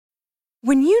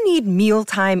When you need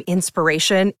mealtime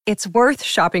inspiration, it's worth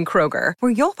shopping Kroger,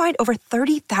 where you'll find over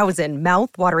 30,000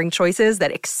 mouth-watering choices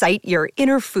that excite your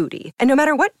inner foodie. And no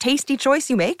matter what tasty choice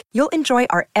you make, you'll enjoy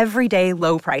our everyday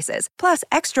low prices, plus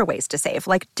extra ways to save,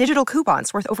 like digital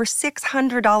coupons worth over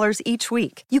 $600 each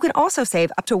week. You can also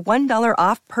save up to $1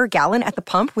 off per gallon at the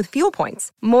pump with fuel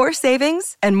points. More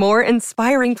savings and more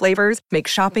inspiring flavors make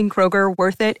shopping Kroger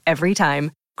worth it every time.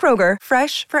 Kroger,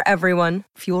 fresh for everyone.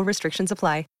 Fuel restrictions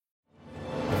apply.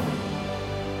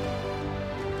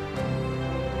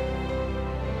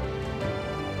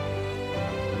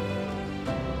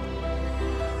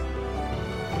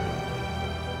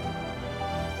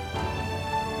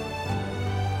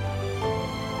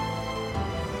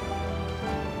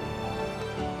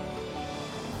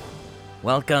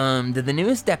 Welcome to the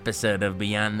newest episode of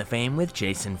Beyond the Fame with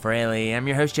Jason Fraley. I'm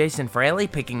your host, Jason Fraley,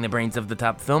 picking the brains of the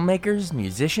top filmmakers,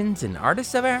 musicians, and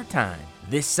artists of our time.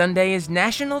 This Sunday is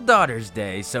National Daughters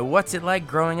Day, so what's it like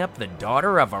growing up the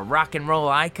daughter of a rock and roll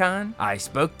icon? I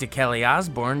spoke to Kelly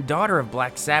Osbourne, daughter of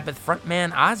Black Sabbath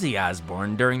frontman Ozzy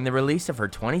Osbourne, during the release of her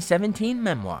 2017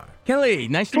 memoir. Kelly,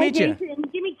 nice to meet you. Jason,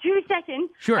 give me 2 seconds.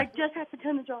 Sure. I just have to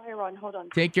turn the dryer on. Hold on.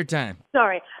 Take your time.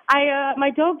 Sorry. My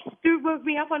dog Stu woke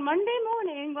me up on Monday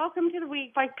morning, welcome to the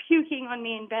week, by puking on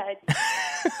me in bed.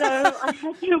 So I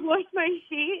had to wash my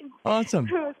sheets. Awesome.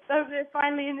 So they're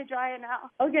finally in the dryer now.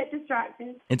 I'll get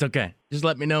distracted. It's okay. Just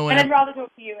let me know when. And I'd rather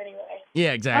talk to you anyway.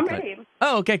 Yeah, exactly. I'm ready.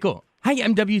 Oh, okay, cool. Hi,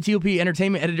 I'm WTOP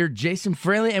Entertainment Editor Jason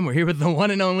Fraley, and we're here with the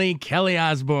one and only Kelly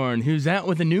Osbourne, who's out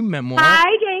with a new memoir.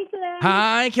 Hi, Jason.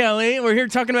 Hi, Kelly. We're here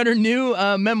talking about her new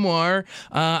memoir.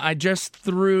 I just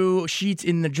threw sheets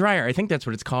in the dryer. I think that's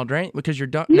what it's called, right? Because your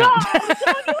dog. No, don't you want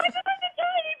to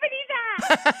tell anybody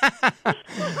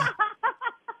that?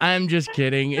 I'm just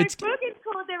kidding. The book is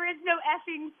called There Is No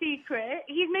Effing Secret.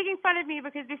 He's making fun of me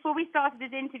because before we started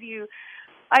this interview,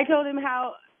 I told him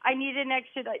how I needed an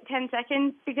extra 10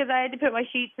 seconds because I had to put my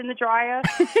sheets in the dryer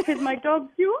because my dog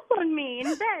puked on me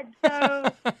in bed.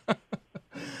 So.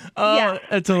 Oh, yeah.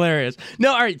 That's hilarious.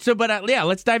 No, all right. So, but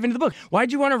let's dive into the book.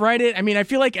 Why'd you want to write it? I mean, I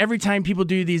feel like every time people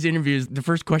do these interviews, the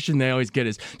first question they always get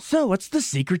is, so what's the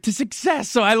secret to success?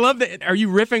 So I love that. Are you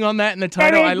riffing on that in the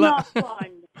title? There is not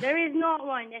one. There is not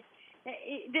one.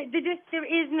 There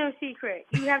is no secret.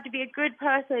 You have to be a good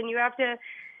person. You have to,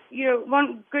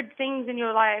 want good things in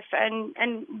your life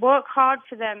and work hard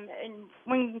for them. And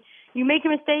when you make a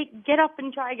mistake, get up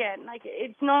and try again. Like,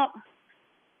 it's not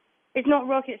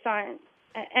rocket science.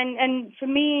 And for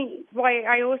me, why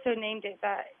I also named it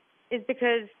that is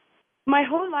because my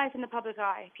whole life in the public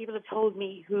eye, people have told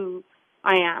me who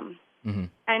I am. Mm-hmm.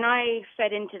 And I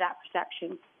fed into that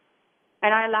perception.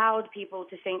 And I allowed people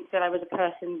to think that I was a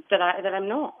person that I'm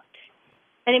not.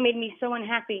 And it made me so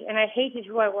unhappy. And I hated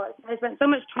who I was. I spent so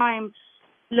much time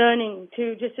learning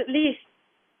to just at least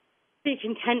be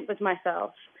content with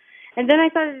myself. And then I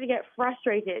started to get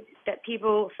frustrated that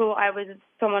people thought I was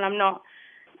someone I'm not.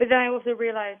 But then I also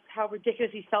realized how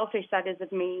ridiculously selfish that is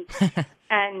of me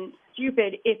and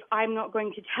stupid if I'm not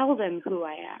going to tell them who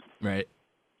I am. Right.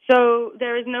 So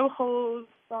there is no holds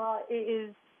barred. It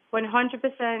is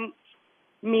 100%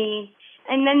 me.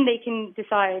 And then they can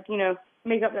decide,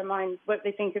 make up their minds what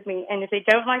they think of me. And if they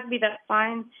don't like me, that's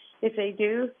fine. If they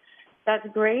do, that's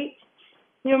great.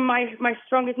 My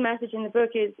strongest message in the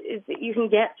book is that you can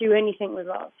get through anything with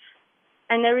love.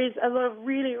 And there is a lot of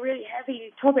really, really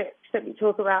heavy topics that we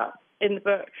talk about in the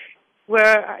book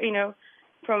where,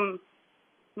 from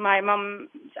my mom's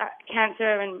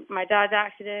cancer and my dad's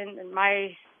accident and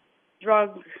my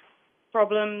drug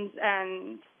problems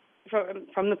and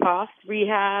from the past,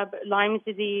 rehab, Lyme's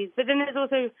disease. But then there's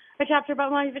also a chapter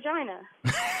about my vagina.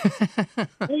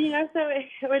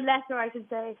 Or letter, I should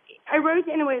say. I wrote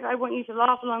it in a way that I want you to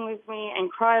laugh along with me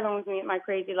and cry along with me at my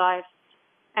crazy life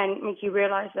and make you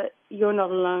realize that you're not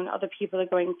alone. Other people are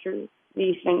going through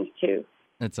these things too.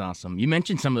 That's awesome. You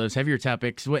mentioned some of those heavier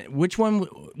topics. Which one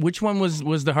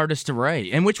was the hardest to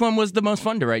write? And which one was the most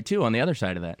fun to write too on the other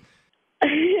side of that?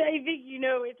 I think you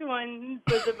know which one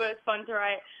was the most fun to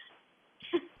write.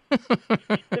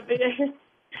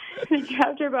 The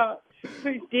chapter about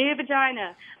Dear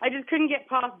Vagina. I just couldn't get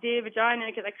past Dear Vagina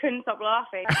because I couldn't stop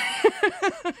laughing.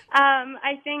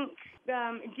 I think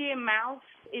Dear Mouth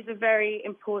is a very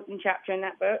important chapter in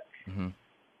that book. Mm-hmm.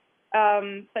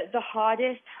 But the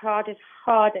hardest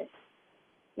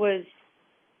was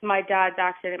my dad's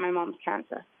accident and my mom's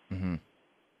cancer. Mm-hmm.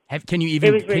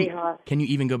 It was really hard. Can you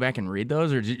even go back and read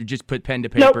those, or just put pen to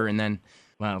paper and then?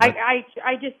 Wow. I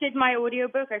just did my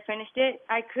audiobook. I finished it.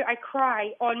 I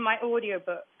cry on my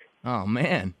audiobook. Oh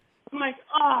man. I'm like,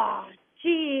 oh,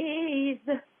 jeez.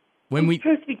 It's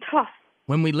supposed to be tough.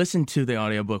 when we listen to the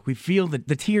audiobook, we feel that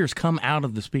the tears come out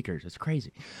of the speakers. It's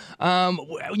crazy.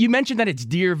 You mentioned that it's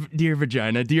dear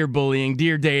vagina, dear bullying,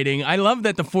 dear dating. I love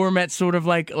that the format's sort of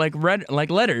like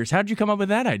letters. How'd you come up with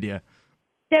that idea?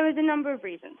 There was a number of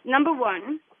reasons. Number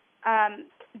one,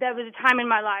 there was a time in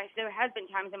my life, there has been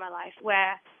times in my life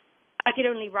where I could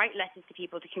only write letters to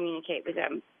people to communicate with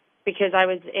them because I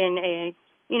was in a,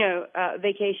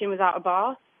 vacation without a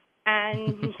bar,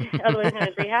 and otherwise known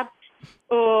as rehab,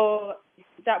 or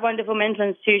that wonderful mental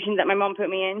institution that my mom put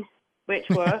me in, which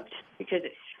worked because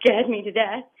it scared me to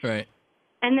death. Right.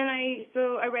 And then I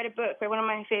read a book by one of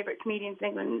my favorite comedians in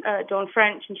England, Dawn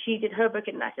French, and she did her book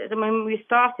in letters. And when we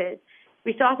started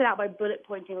out by bullet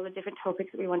pointing all the different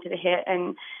topics that we wanted to hit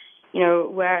and,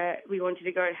 where we wanted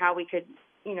to go and how we could,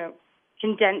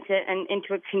 condense it and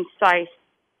into a concise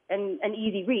and an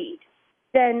easy read.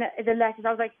 Then the letters,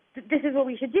 I was like, this is what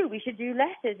we should do. We should do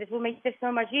letters. This will make this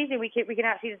so much easier. We can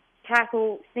actually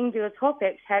tackle singular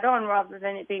topics head on rather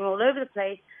than it being all over the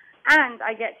place. And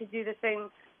I get to do the thing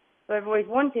that I've always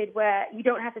wanted, where you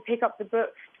don't have to pick up the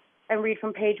book and read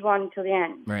from page 1 till the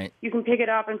end. Right. You can pick it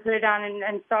up and put it down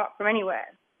and start from anywhere.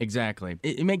 Exactly.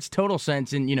 It makes total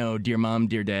sense in, dear mom,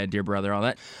 dear dad, dear brother, all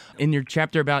that. In your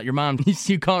chapter about your mom,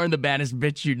 you call her the baddest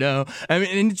bitch you know. I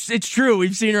mean, and it's true.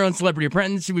 We've seen her on Celebrity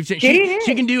Apprentice.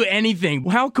 She can do anything.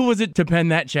 How cool is it to pen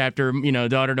that chapter,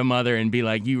 daughter to mother, and be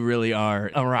like, you really are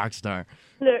a rock star?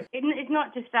 Look, it's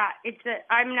not just that. It's that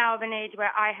I'm now of an age where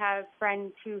I have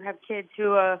friends who have kids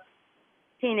who are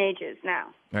teenagers now.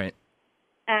 Right.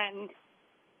 And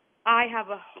I have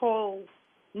a whole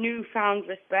newfound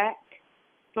respect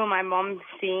for my mom,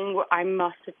 seeing what I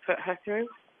must have put her through.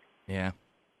 Yeah.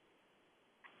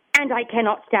 And I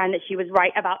cannot stand that she was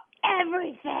right about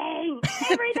everything.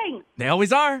 Everything. They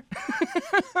always are.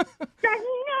 That's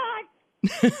not.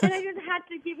 And I just had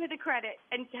to give her the credit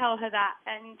and tell her that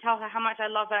and tell her how much I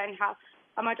love her and how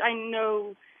much I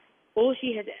know all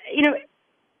she has.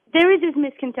 There is this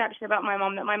misconception about my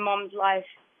mom that my mom's life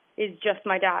is just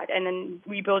my dad and then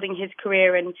rebuilding his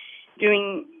career and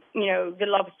doing, the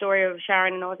love story of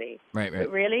Sharon and Ozzy. Right. But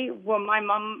really, what my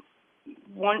mom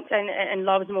wants and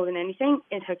loves more than anything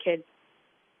is her kids.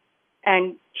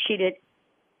 And she did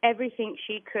everything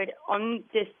she could on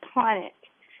this planet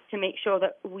to make sure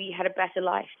that we had a better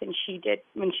life than she did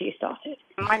when she started.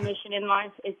 My mission in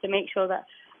life is to make sure that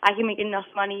I can make enough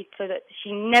money so that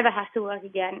she never has to work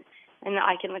again and that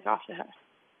I can look after her.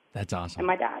 That's awesome. And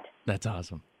my dad. That's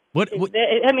awesome.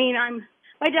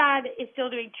 My dad is still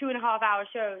doing 2.5-hour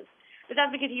shows, but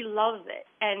that's because he loves it.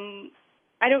 And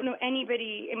I don't know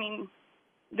anybody,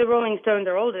 the Rolling Stones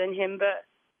are older than him, but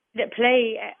that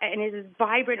play and is as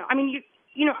vibrant. I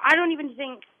don't even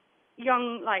think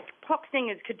young, pop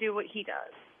singers could do what he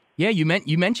does. Yeah, you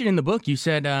mentioned in the book, you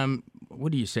said,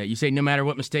 what do you say? You say, no matter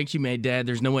what mistakes you made, Dad,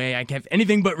 there's no way I can have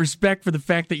anything but respect for the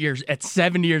fact that you're at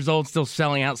 70 years old still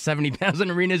selling out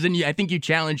 70,000 arenas. And I think you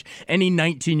challenge any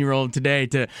 19-year-old today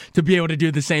to be able to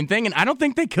do the same thing. And I don't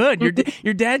think they could.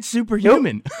 Your dad's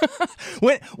superhuman.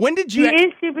 Nope. when did you... He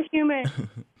is superhuman.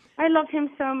 I love him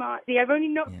so much. I've only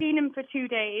not seen him for 2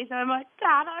 days. And I'm like,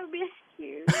 Dad, I miss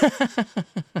you.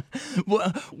 Well,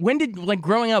 when did,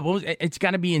 growing up, it's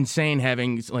got to be insane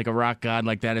having, a rock god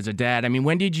like that as a dad. I mean,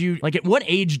 when did you, at what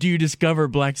age do you discover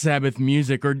Black Sabbath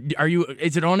music? Or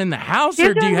is it on in the house,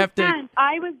 or do you have to...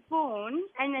 I was born,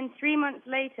 and then 3 months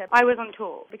later, I was on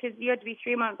tour, because you had to be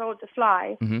 3 months old to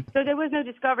fly. Mm-hmm. So there was no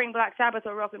discovering Black Sabbath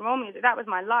or rock and roll music. That was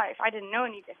my life. I didn't know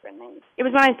any differently. It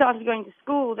was when I started going to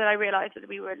school that I realized that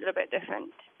we were a little bit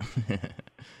different.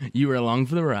 You were along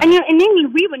for the ride. And in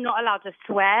England, we were not allowed to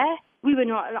swear. We were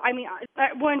not, I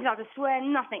weren't allowed to swear,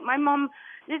 nothing. My mom,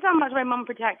 this is how much my mom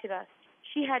protected us.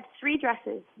 She had 3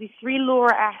 dresses, these 3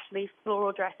 Laura Ashley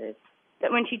floral dresses,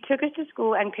 that when she took us to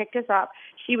school and picked us up,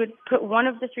 she would put one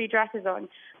of the 3 dresses on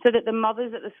so that the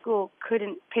mothers at the school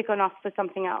couldn't pick on us for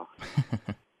something else.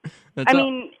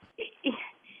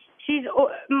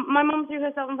 My mom threw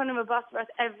herself in front of a bus for us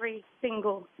every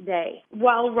single day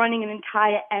while running an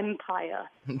entire empire.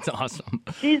 It's awesome.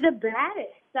 She's the baddest.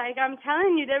 I'm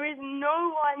telling you, there is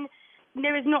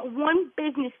not one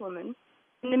businesswoman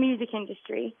in the music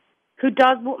industry who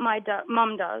does what my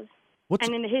mom does,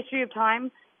 and in the history of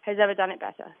time has ever done it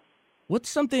better. What's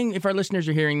something, if our listeners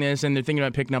are hearing this and they're thinking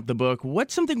about picking up the book,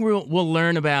 what's something we'll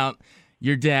learn about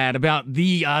your dad, about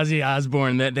the Ozzy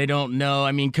Osbourne that they don't know?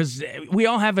 I mean, because we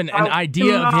all have an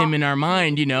idea of him in our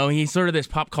mind, He's sort of this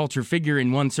pop culture figure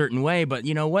in one certain way, but,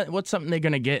 what's something they're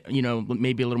going to get,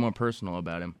 maybe a little more personal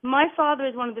about him? My father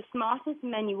is one of the smartest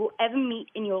men you will ever meet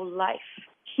in your life.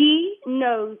 He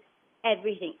knows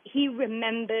everything. He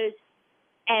remembers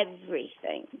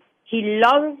everything. He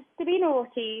loves to be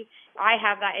naughty. I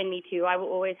have that in me too. I will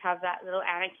always have that little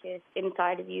anarchist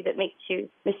inside of you that makes you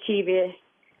mischievous.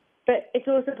 But it's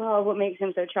also part of what makes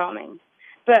him so charming.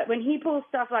 But when he pulls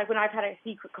stuff like when I've had a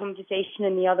secret conversation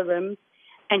in the other room,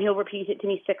 and he'll repeat it to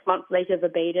me 6 months later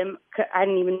verbatim, I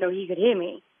didn't even know he could hear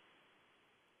me.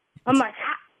 I'm like,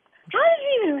 how did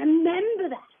you even remember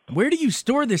that? Where do you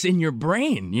store this in your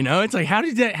brain? You know, it's like, how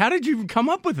did you come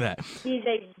up with that? He's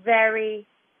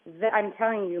I'm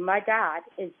telling you, my dad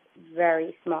is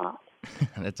very smart.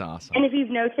 That's awesome. And if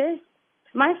you've noticed,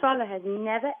 my father has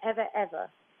never, ever, ever,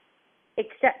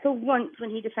 except for once when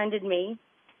he defended me,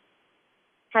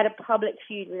 had a public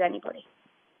feud with anybody.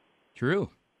 True.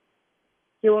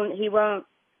 He won't.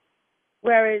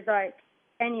 Whereas, like,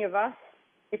 any of us,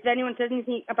 if anyone says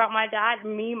anything about my dad,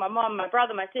 me, my mom, my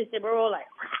brother, my sister, we're all like,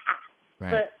 rah.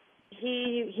 Right. But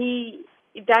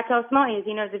that's how smart he is.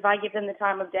 He knows if I give them the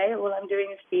time of day, all I'm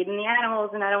doing is feeding the animals,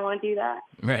 and I don't want to do that.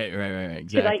 Right, exactly.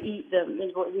 Because I eat them,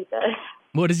 is what he says.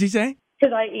 What does he say?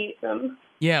 Because I eat them.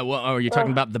 Yeah, well, are you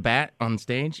talking about the bat on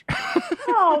stage?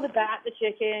 Oh, the bat, the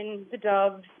chicken, the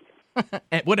doves.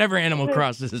 Whatever animal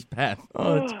crosses his path.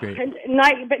 Oh, that's great.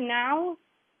 But now,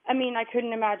 I mean, I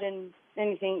couldn't imagine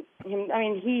anything.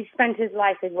 He spent his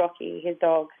life with Rocky, his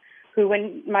dog, who,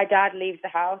 when my dad leaves the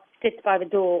house, sits by the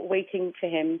door waiting for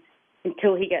him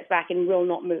until he gets back and will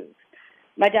not move.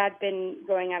 My dad's been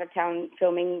going out of town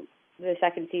filming the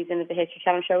second season of the History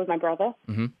Channel show with my brother.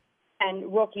 Mm-hmm.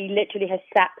 And Rocky literally has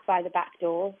sat by the back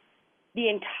door the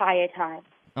entire time.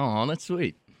 Oh, that's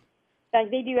sweet.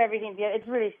 Like, they do everything. It's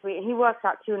really sweet. And he works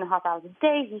out 2.5 hours a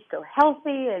day. He's still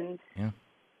healthy and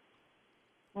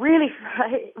really,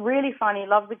 really funny.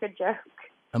 Loves a good joke.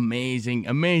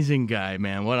 Amazing guy,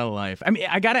 man. What a life. I mean,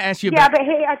 I got to ask you about... Yeah, but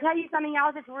hey, I'll tell you something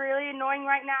else that's really annoying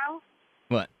right now.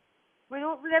 What?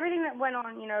 With everything that went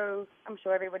on, you know, I'm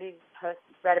sure everybody's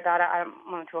read about it. I don't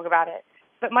want to talk about it.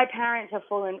 But my parents have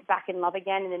fallen back in love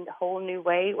again in a whole new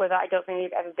way where I don't think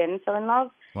they've ever been so in love.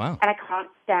 Wow. And I can't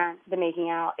stand the making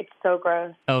out. It's so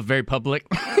gross. Oh, very public?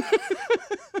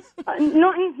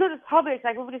 Not as public.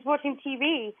 Like, we're just watching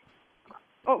TV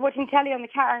or watching telly on the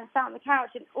couch and sat on the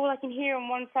couch, and all I can hear on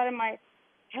one side of my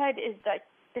head is like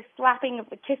the slapping of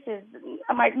the kisses.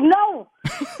 I'm like, no!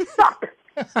 Stop!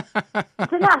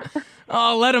 It's enough.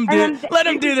 Oh, let them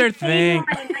do their thing.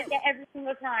 I get every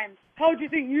single time. How do you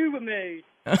think you were made?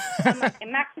 I'm like,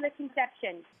 immaculate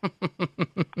conception.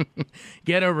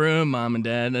 Get a room, Mom and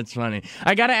Dad. That's funny.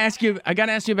 I gotta ask you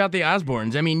about the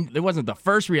Osbournes. I mean, it wasn't the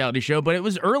first reality show, but it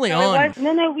was early on.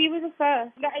 No, we were the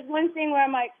first. That is one thing where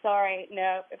I'm like, sorry,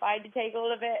 no. If I had to take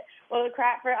all of it, all the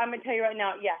crap for it, I'm gonna tell you right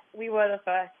now, yes, we were the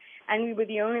first, and we were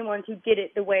the only ones who did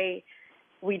it the way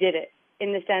we did it.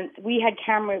 In the sense, we had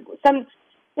cameras.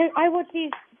 I watch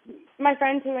my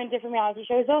friends who are in different reality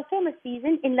shows, they'll film a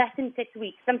season in less than 6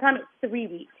 weeks. Sometimes it's 3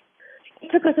 weeks.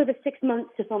 It took us over 6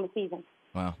 months to film a season.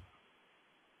 Wow.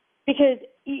 Because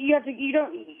you have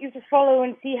to follow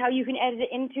and see how you can edit it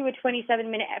into a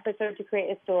 27-minute episode to create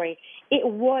a story. It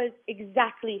was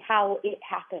exactly how it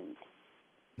happened.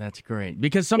 That's great.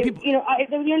 Because some people...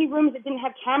 the only rooms that didn't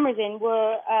have cameras in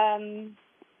were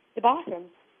the bathrooms.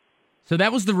 So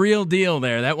that was the real deal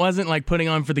there. That wasn't like putting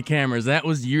on for the cameras. That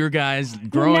was your guys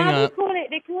growing up.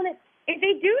 They call it, if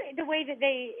they do it the way that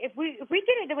if we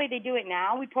did it the way they do it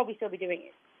now, we'd probably still be doing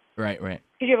it. Right. Because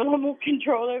you have a little more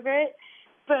control over it.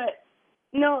 But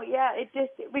no, yeah,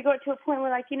 we got to a point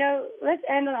where, like, let's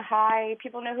end on a high.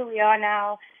 People know who we are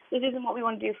now. This isn't what we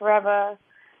want to do forever.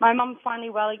 My mom's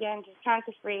finally well again. She's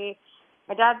cancer-free.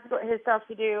 My dad's got his stuff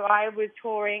to do. I was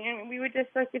touring. And we were just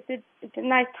like, it's a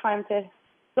nice time to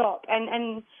stop.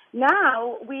 And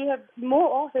now we have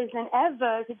more offers than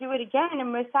ever to do it again.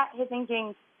 And we're sat here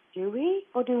thinking, do we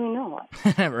or do we not?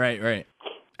 Right.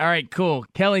 All right, cool.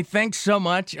 Kelly, thanks so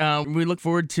much. We look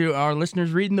forward to our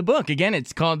listeners reading the book. Again,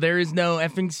 it's called There Is No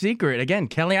Effing Secret. Again,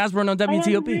 Kelly Osbourne on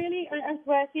WTOP. I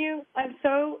swear to you, I'm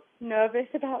so nervous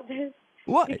about this.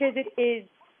 What? Because it is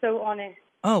so honest.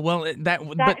 Oh, well,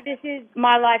 this is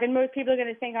my life, and most people are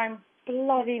going to think I'm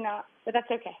bloody nuts, but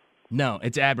that's okay. No,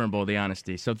 it's admirable, the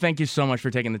honesty. So thank you so much for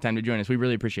taking the time to join us. We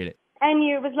really appreciate it. And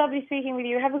you. It was lovely speaking with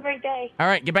you. Have a great day. All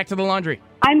right, get back to the laundry.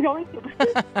 I'm going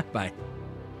to. Bye.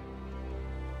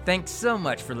 Thanks so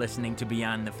much for listening to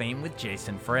Beyond the Fame with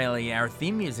Jason Fraley. Our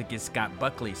theme music is Scott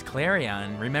Buckley's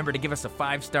Clarion. Remember to give us a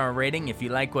 5-star rating if you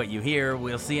like what you hear.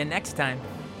 We'll see you next time.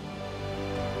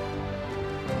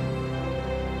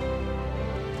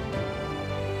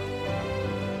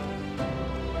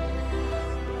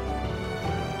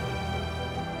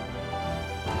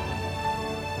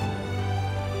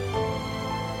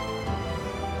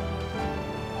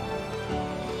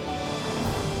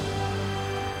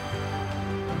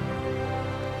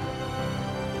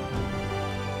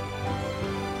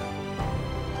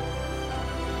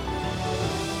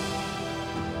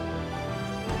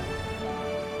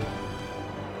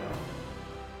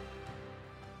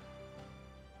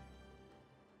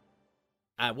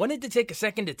 I wanted to take a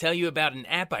second to tell you about an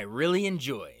app I really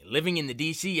enjoy. Living in the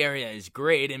DC area is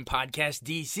great, and Podcast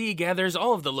DC gathers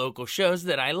all of the local shows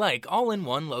that I like all in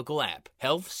one local app.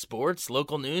 Health, sports,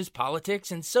 local news,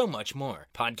 politics, and so much more.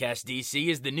 Podcast DC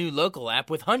is the new local app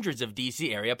with hundreds of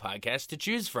DC area podcasts to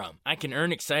choose from. I can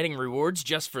earn exciting rewards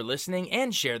just for listening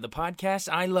and share the podcasts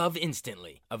I love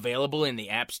instantly. Available in the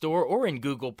App Store or in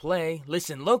Google Play,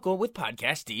 listen local with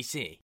Podcast DC.